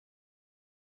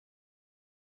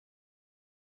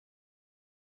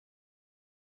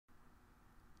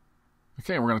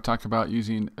Okay, we're going to talk about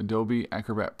using Adobe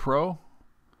Acrobat Pro,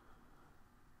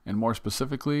 and more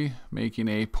specifically, making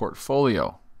a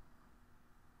portfolio.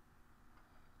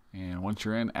 And once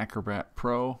you're in Acrobat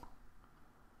Pro,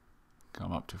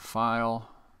 come up to File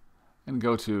and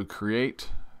go to Create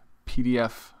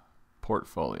PDF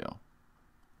Portfolio.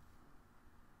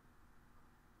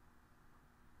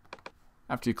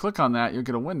 After you click on that, you'll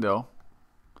get a window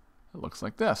that looks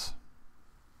like this.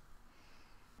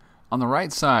 On the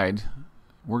right side,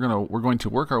 we're going to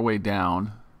work our way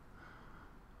down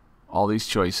all these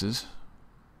choices,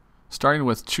 starting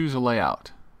with choose a layout.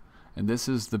 And this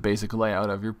is the basic layout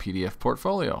of your PDF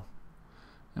portfolio.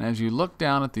 And as you look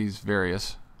down at these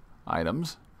various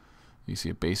items, you see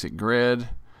a basic grid,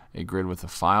 a grid with a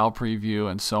file preview,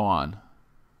 and so on.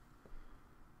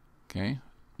 Okay,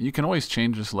 you can always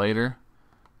change this later.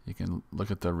 You can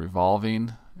look at the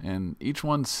revolving, and each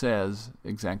one says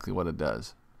exactly what it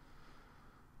does.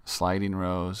 Sliding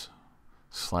rows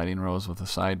with a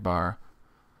sidebar,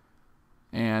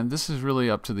 and this is really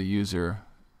up to the user.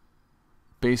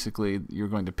 Basically, you're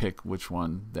going to pick which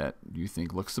one that you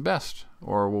think looks the best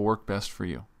or will work best for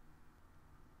you.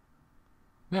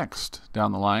 Next,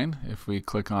 down the line, if we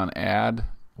click on Add,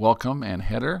 Welcome, and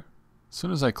Header, as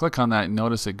soon as I click on that,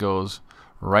 notice it goes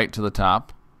right to the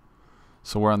top.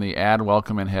 So we're on the Add,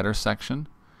 Welcome, and Header section.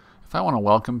 If I want a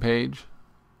welcome page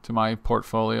to my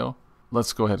portfolio,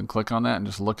 let's go ahead and click on that and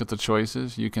just look at the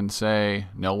choices. You can say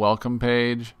no welcome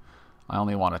page. I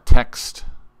only want a text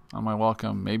on my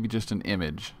welcome, maybe just an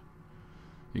image.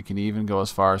 You can even go as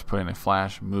far as putting a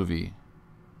flash movie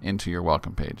into your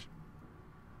welcome page.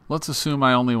 Let's assume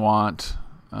I only want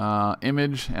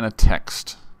image and a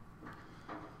text.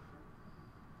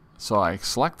 So I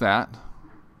select that,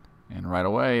 and right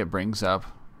away it brings up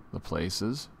the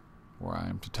places where I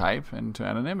am to type and to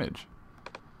add an image.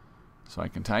 So I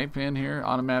can type in here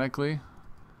automatically.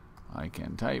 I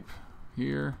can type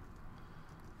here.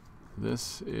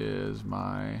 This is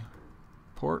my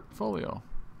portfolio.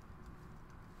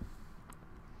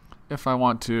 If I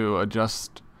want to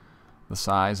adjust the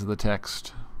size of the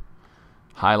text,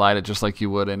 highlight it just like you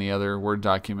would any other Word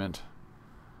document,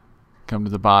 come to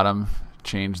the bottom,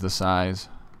 change the size.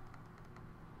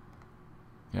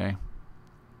 Okay.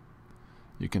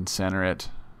 You can center it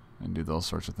and do those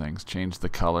sorts of things. Change the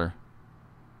color.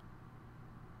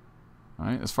 All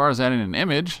right. As far as adding an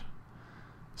image,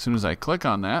 as soon as I click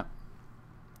on that,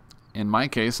 in my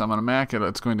case, I'm on a Mac,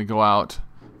 it's going to go out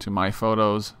to my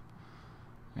photos,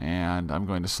 and I'm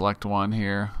going to select one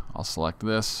here. I'll select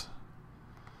this,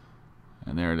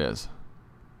 and there it is.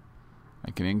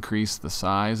 I can increase the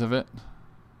size of it.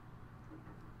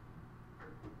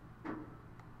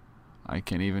 I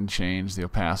can even change the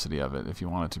opacity of it if you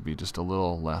want it to be just a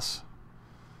little less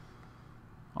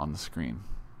on the screen.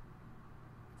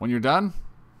 When you're done,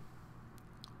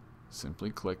 simply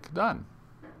click Done.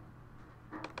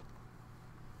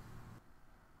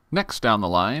 Next down the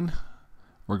line,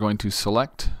 we're going to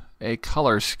select a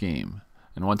color scheme.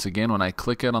 And once again, when I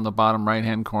click it on the bottom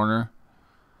right-hand corner,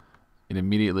 it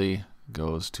immediately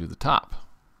goes to the top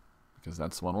because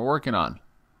that's the one we're working on.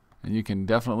 And you can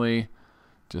definitely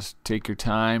just take your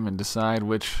time and decide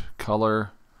which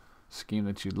color scheme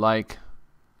that you'd like.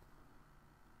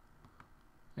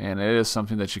 And it is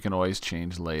something that you can always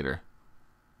change later.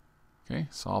 Okay,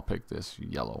 so I'll pick this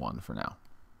yellow one for now.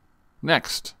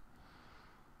 Next,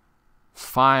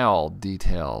 File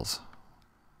Details.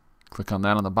 Click on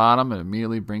that on the bottom, it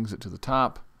immediately brings it to the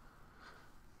top.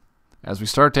 As we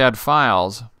start to add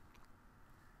files,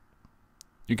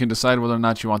 you can decide whether or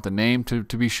not you want the name to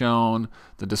be shown,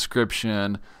 the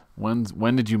description,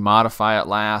 when did you modify it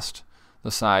last,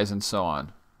 the size, and so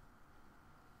on.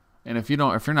 And if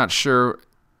you're not sure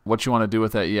what you want to do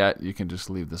with that yet, you can just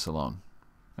leave this alone.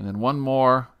 And then one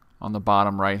more on the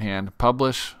bottom right hand,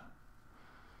 Publish.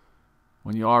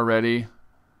 When you are ready,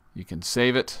 you can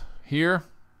save it here,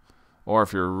 or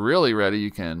if you're really ready,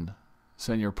 you can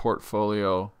send your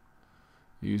portfolio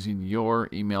using your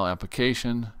email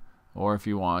application, or if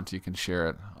you want, you can share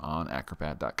it on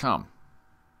acrobat.com.